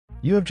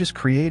You have just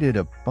created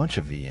a bunch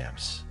of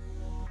VMs.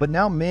 But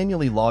now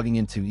manually logging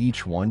into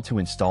each one to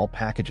install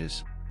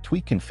packages,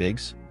 tweak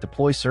configs,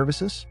 deploy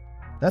services,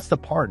 that's the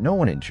part no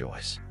one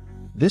enjoys.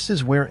 This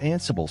is where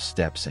Ansible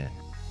steps in.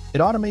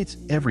 It automates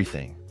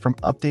everything from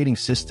updating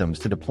systems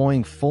to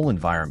deploying full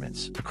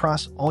environments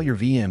across all your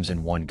VMs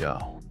in one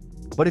go.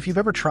 But if you've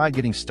ever tried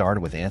getting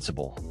started with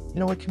Ansible,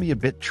 it can be a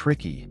bit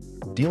tricky.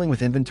 Dealing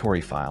with inventory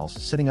files,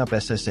 setting up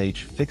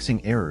SSH,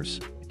 fixing errors,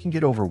 it can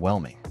get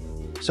overwhelming.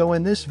 So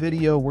in this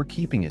video, we're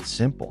keeping it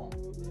simple.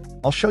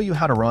 I'll show you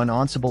how to run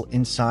Ansible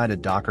inside a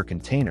Docker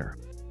container.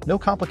 No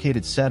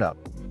complicated setup,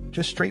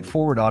 just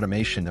straightforward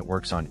automation that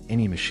works on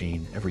any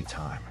machine every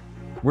time.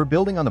 We're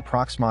building on the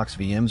Proxmox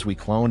VMs we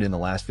cloned in the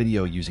last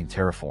video using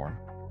Terraform,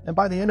 and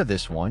by the end of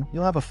this one,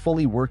 you'll have a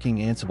fully working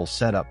Ansible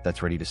setup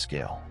that's ready to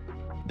scale.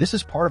 This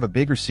is part of a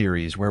bigger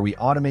series where we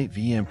automate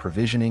VM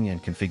provisioning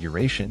and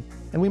configuration,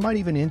 and we might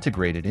even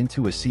integrate it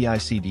into a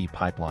CI/CD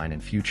pipeline in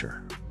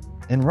future.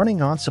 And running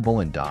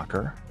Ansible in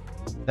Docker,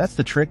 that's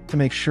the trick to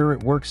make sure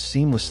it works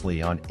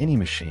seamlessly on any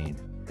machine,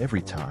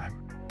 every time.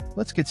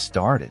 Let's get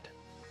started.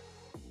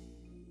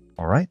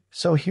 Alright,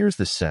 so here's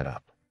the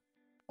setup.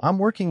 I'm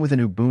working with an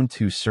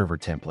Ubuntu server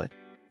template,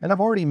 and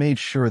I've already made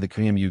sure the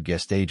QEMU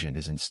guest agent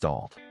is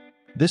installed.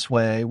 This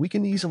way, we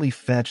can easily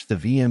fetch the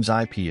VM's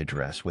IP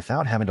address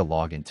without having to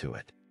log into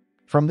it.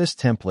 From this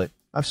template,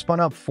 I've spun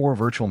up 4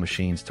 virtual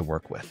machines to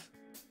work with.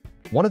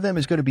 One of them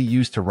is going to be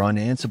used to run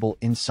Ansible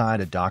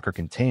inside a Docker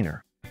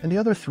container, and the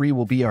other 3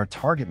 will be our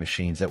target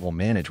machines that we'll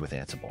manage with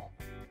Ansible.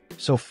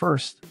 So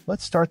first,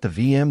 let's start the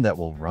VM that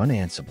will run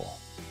Ansible.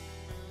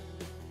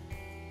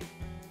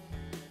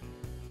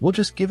 We'll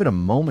just give it a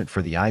moment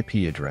for the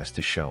IP address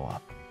to show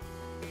up.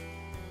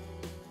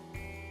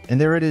 And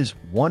there it is,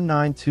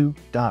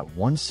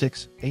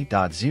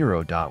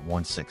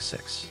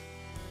 192.168.0.166.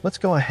 Let's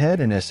go ahead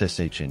and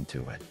SSH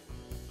into it.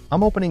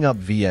 I'm opening up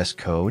VS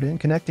Code and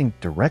connecting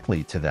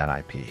directly to that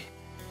IP.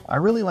 I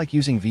really like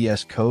using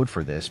VS Code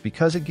for this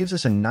because it gives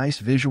us a nice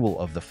visual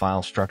of the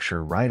file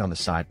structure right on the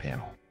side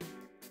panel.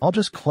 I'll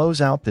just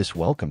close out this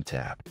Welcome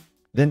tab,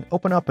 then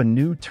open up a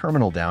new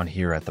terminal down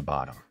here at the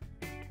bottom.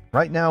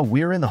 Right now,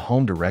 we're in the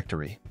home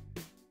directory,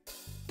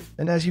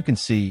 and as you can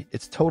see,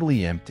 it's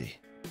totally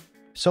empty.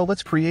 So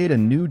let's create a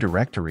new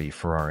directory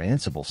for our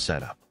Ansible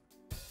setup.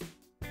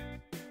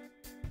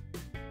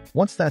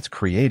 Once that's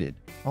created,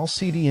 I'll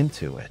cd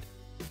into it.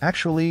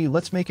 Actually,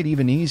 let's make it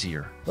even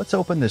easier. Let's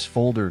open this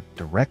folder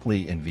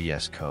directly in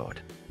VS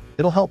Code.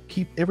 It'll help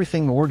keep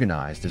everything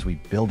organized as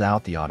we build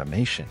out the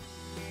automation.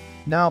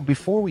 Now,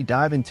 before we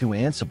dive into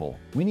Ansible,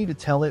 we need to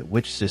tell it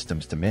which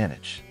systems to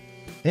manage.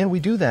 And we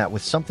do that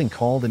with something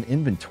called an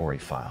inventory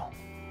file.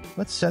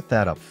 Let's set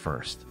that up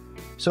first.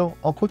 So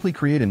I'll quickly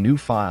create a new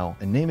file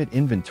and name it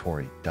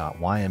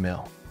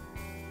inventory.yml.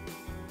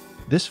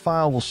 This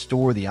file will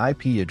store the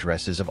IP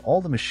addresses of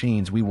all the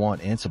machines we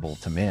want Ansible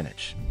to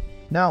manage.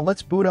 Now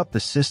let's boot up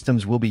the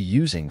systems we'll be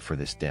using for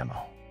this demo.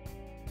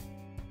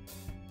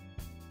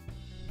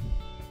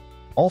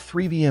 All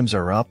 3 VMs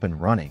are up and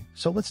running,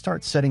 so let's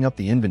start setting up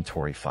the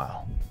inventory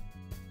file.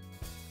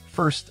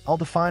 First, I'll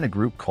define a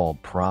group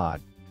called prod.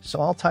 So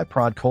I'll type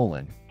prod :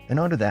 and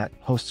under that,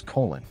 hosts :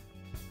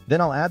 Then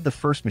I'll add the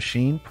first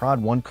machine,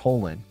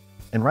 prod1 :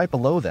 and right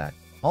below that,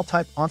 I'll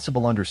type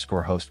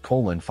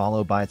Ansible_host :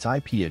 followed by its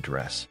IP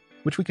address,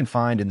 which we can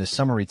find in the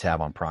Summary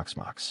tab on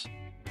Proxmox.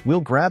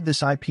 We'll grab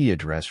this IP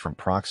address from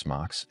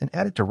Proxmox and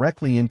add it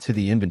directly into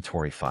the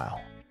inventory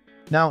file.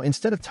 Now,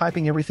 instead of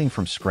typing everything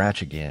from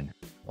scratch again,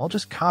 I'll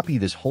just copy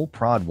this whole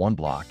prod1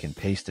 block and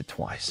paste it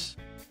twice.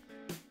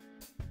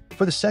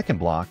 For the second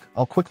block,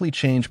 I'll quickly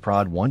change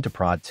prod1 to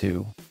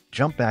prod2,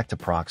 jump back to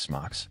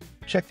Proxmox,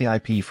 check the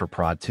IP for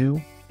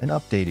prod2, and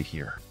update it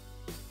here.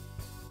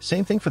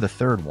 Same thing for the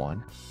third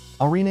one.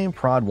 I'll rename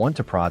prod1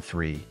 to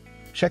prod3,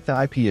 check the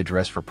IP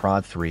address for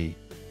prod3,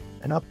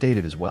 and update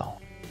it as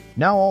well.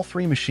 Now all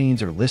 3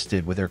 machines are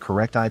listed with their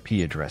correct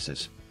IP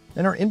addresses,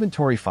 and our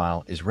inventory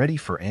file is ready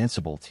for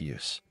Ansible to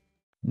use.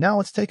 Now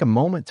let's take a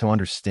moment to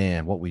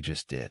understand what we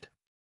just did.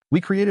 We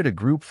created a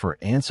group for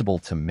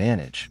Ansible to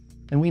manage,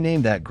 and we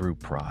named that group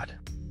prod.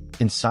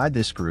 Inside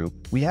this group,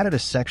 we added a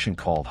section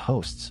called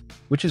hosts,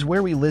 which is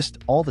where we list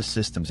all the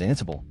systems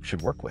Ansible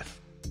should work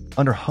with.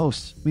 Under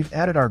hosts, we've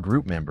added our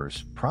group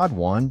members,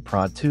 prod1,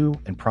 prod2,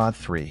 and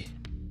prod3.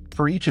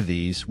 For each of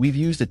these, we've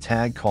used a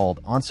tag called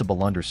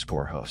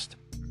Ansible_host,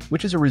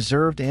 which is a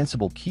reserved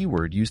Ansible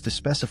keyword used to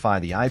specify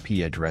the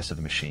IP address of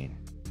the machine.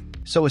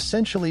 So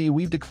essentially,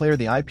 we've declared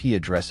the IP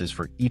addresses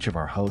for each of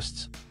our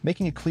hosts,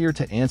 making it clear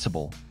to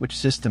Ansible which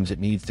systems it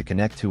needs to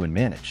connect to and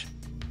manage.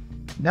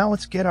 Now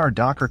let's get our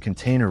Docker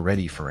container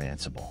ready for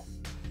Ansible.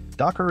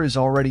 Docker is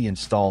already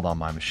installed on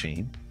my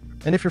machine,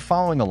 and if you're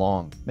following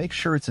along, make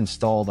sure it's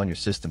installed on your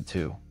system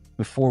too,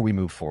 before we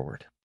move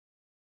forward.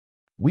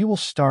 We will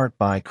start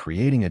by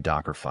creating a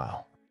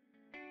Dockerfile.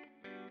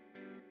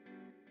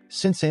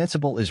 Since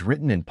Ansible is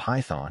written in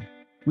Python,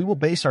 we will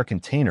base our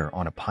container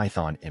on a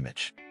Python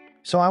image.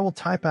 So I will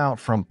type out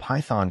from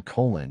Python :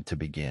 to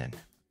begin.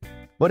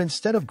 But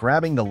instead of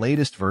grabbing the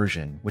latest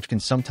version, which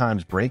can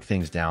sometimes break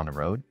things down the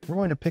road, we're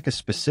going to pick a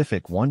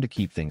specific one to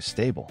keep things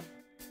stable.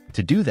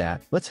 To do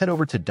that, let's head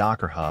over to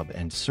Docker Hub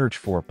and search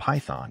for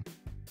Python.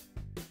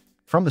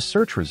 From the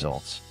search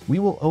results, we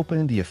will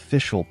open the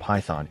official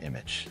Python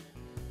image.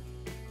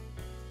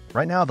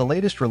 Right now, the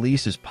latest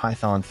release is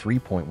Python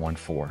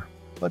 3.14,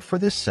 but for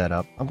this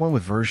setup, I'm going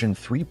with version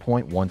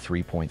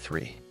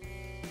 3.13.3.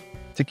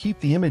 To keep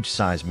the image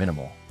size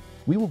minimal,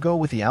 we will go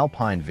with the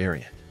Alpine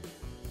variant.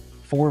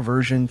 For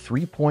version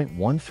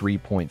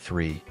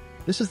 3.13.3,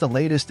 this is the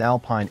latest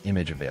Alpine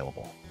image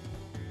available.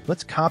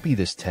 Let's copy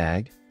this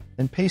tag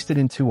and paste it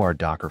into our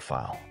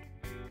Dockerfile.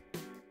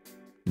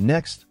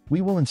 Next,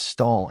 we will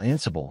install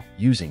Ansible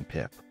using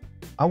pip.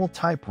 I will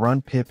type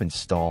run pip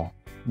install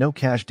no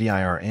cache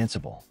dir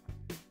Ansible.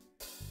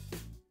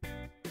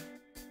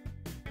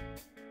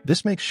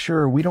 This makes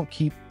sure we don't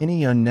keep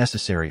any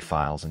unnecessary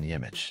files in the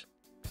image.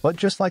 But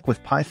just like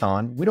with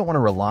Python, we don't want to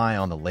rely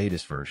on the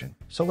latest version,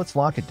 so let's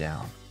lock it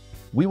down.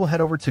 We will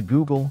head over to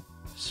Google,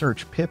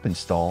 search pip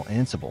install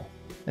Ansible,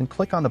 and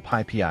click on the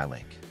PyPI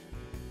link.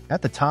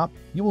 At the top,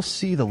 you will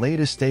see the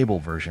latest stable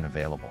version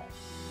available.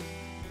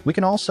 We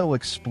can also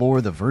explore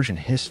the version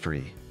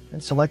history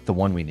and select the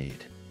one we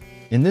need.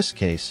 In this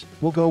case,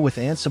 we'll go with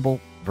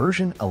Ansible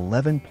version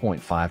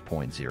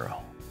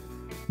 11.5.0.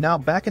 Now,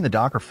 back in the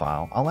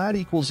Dockerfile, I'll add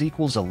 ==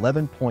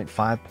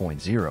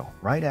 11.5.0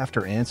 right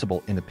after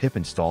Ansible in the pip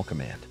install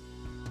command.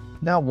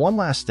 Now, one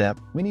last step,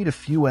 we need a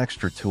few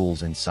extra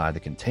tools inside the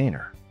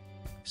container.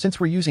 Since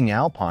we're using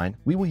Alpine,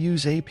 we will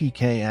use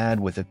apk add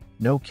with a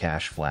no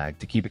cache flag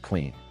to keep it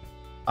clean.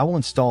 I will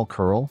install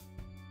curl,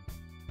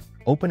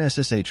 open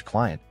SSH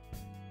client,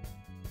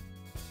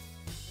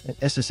 and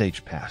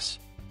SSH pass.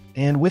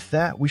 And with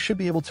that, we should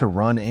be able to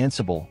run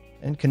Ansible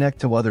and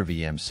connect to other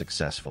VMs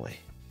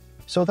successfully.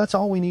 So that's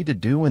all we need to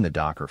do in the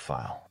Docker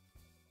file.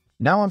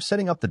 Now I'm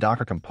setting up the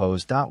docker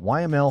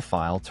compose.yml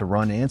file to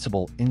run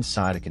Ansible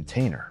inside a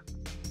container.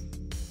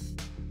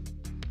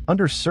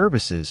 Under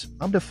Services,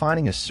 I'm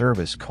defining a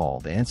service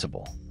called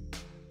Ansible.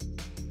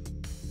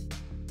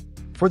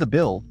 For the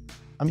build,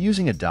 I'm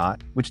using a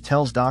dot, which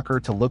tells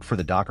Docker to look for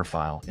the Docker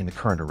file in the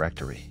current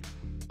directory.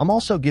 I'm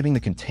also giving the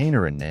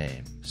container a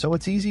name, so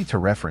it's easy to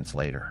reference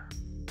later.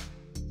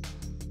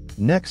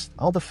 Next,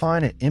 I'll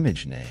define an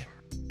image name.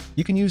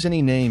 You can use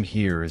any name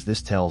here, as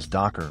this tells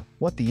Docker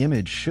what the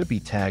image should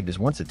be tagged as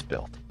once it's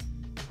built.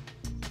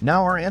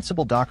 Now our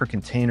Ansible Docker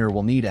container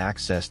will need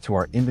access to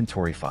our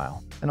inventory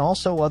file and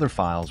also other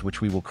files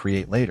which we will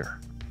create later.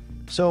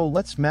 So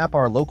let's map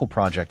our local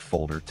project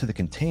folder to the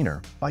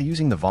container by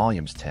using the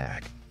volumes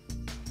tag.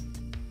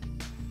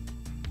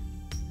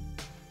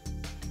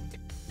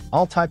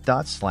 I'll type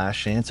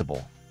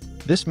 /Ansible.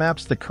 This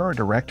maps the current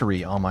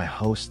directory on my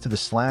host to the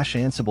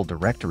 /Ansible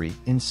directory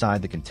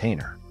inside the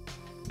container.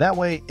 That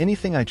way,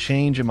 anything I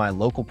change in my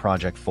local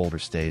project folder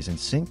stays in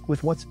sync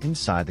with what's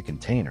inside the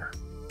container.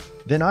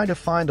 Then I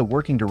define the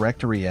working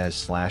directory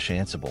as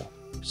 /Ansible,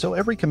 so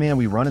every command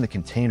we run in the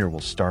container will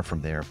start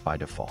from there by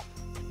default.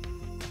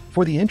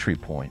 For the entry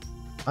point,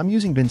 I'm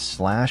using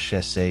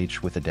bin/sh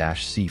with a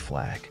 -c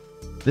flag.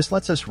 This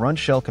lets us run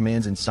shell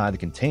commands inside the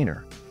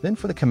container. Then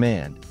for the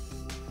command,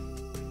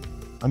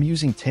 I'm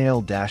using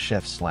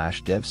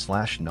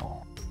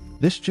tail-f/dev/null.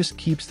 This just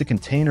keeps the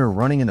container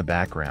running in the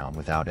background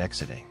without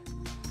exiting,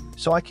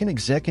 so I can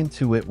exec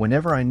into it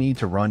whenever I need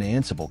to run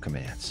Ansible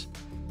commands.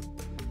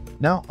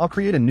 Now, I'll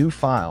create a new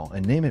file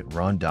and name it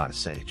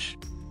run.sh.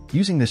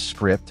 Using this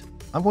script,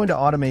 I'm going to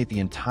automate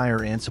the entire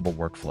Ansible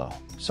workflow,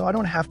 so I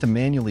don't have to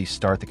manually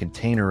start the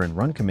container and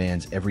run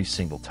commands every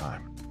single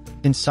time.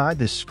 Inside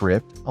this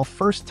script, I'll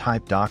first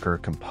type docker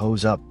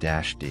compose up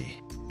 -d.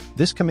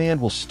 This command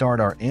will start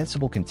our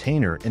Ansible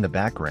container in the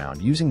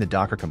background using the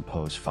docker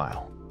compose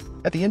file.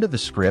 At the end of the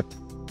script,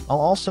 I'll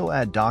also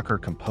add docker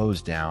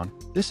compose down.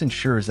 This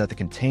ensures that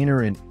the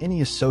container and any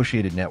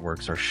associated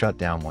networks are shut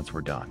down once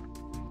we're done.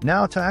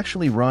 Now, to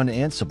actually run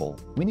Ansible,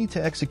 we need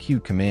to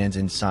execute commands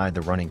inside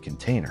the running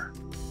container.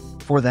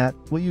 For that,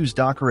 we'll use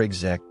docker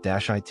exec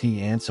 -it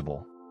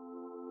Ansible.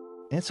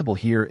 Ansible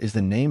here is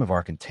the name of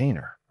our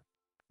container.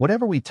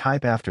 Whatever we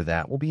type after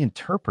that will be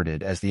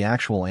interpreted as the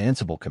actual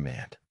Ansible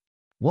command.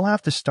 We'll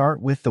have to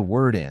start with the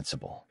word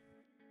Ansible.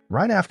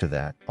 Right after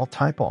that, I'll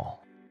type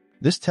all.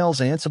 This tells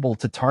Ansible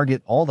to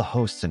target all the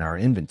hosts in our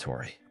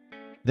inventory.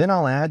 Then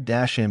I'll add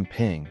 -m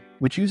ping,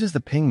 which uses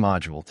the ping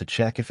module to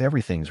check if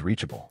everything's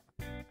reachable.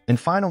 And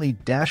finally,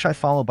 -i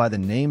followed by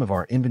the name of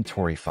our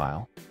inventory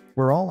file,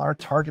 where all our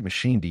target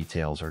machine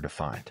details are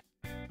defined.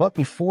 But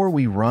before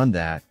we run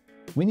that,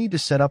 we need to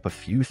set up a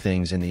few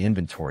things in the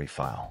inventory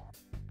file.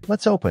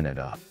 Let's open it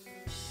up.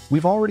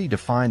 We've already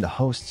defined the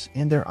hosts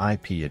and their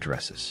IP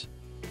addresses.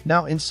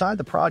 Now, inside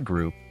the prod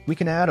group, we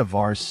can add a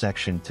vars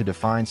section to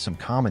define some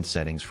common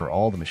settings for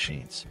all the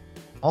machines.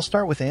 I'll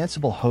start with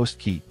Ansible host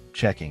key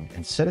checking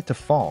and set it to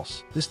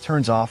false. This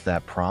turns off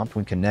that prompt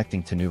when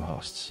connecting to new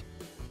hosts.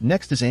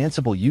 Next is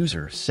Ansible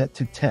user set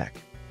to tech,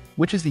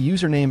 which is the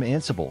username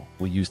Ansible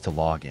will use to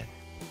log in.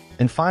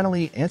 And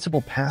finally,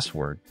 Ansible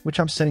password, which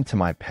I'm setting to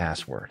my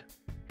password.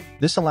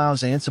 This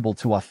allows Ansible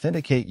to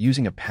authenticate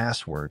using a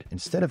password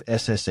instead of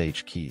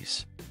SSH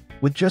keys.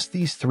 With just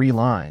these 3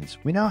 lines,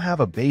 we now have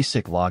a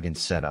basic login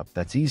setup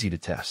that's easy to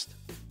test.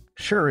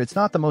 Sure, it's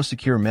not the most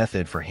secure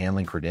method for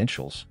handling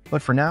credentials,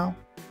 but for now,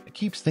 it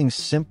keeps things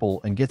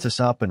simple and gets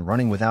us up and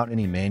running without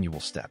any manual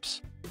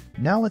steps.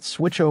 Now let's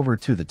switch over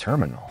to the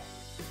terminal.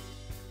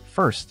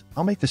 First,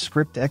 I'll make the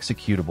script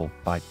executable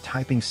by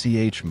typing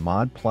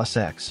chmod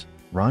 +x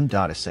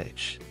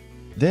run.sh.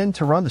 Then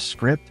to run the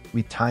script,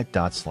 we type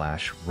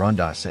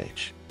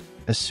 /run.sh.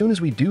 As soon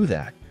as we do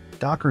that,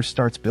 Docker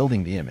starts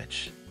building the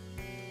image.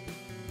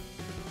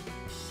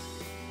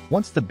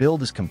 Once the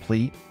build is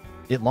complete,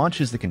 it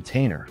launches the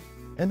container,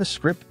 and the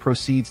script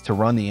proceeds to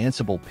run the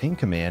Ansible ping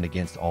command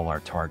against all our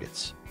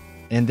targets.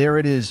 And there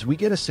it is, we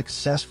get a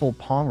successful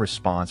pong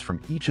response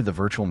from each of the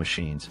virtual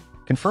machines,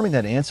 confirming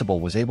that Ansible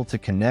was able to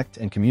connect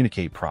and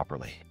communicate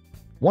properly.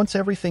 Once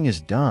everything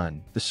is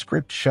done, the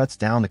script shuts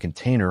down the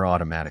container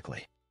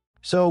automatically.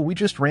 So we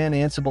just ran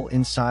Ansible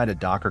inside a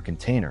Docker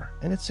container,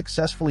 and it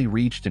successfully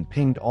reached and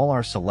pinged all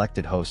our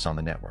selected hosts on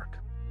the network.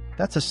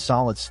 That's a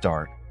solid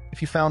start.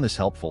 If you found this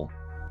helpful,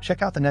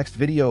 check out the next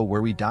video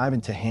where we dive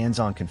into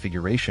hands-on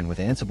configuration with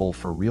Ansible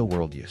for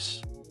real-world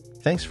use.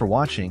 Thanks for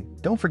watching.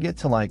 Don't forget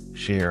to like,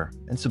 share,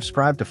 and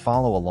subscribe to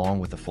follow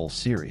along with the full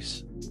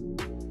series.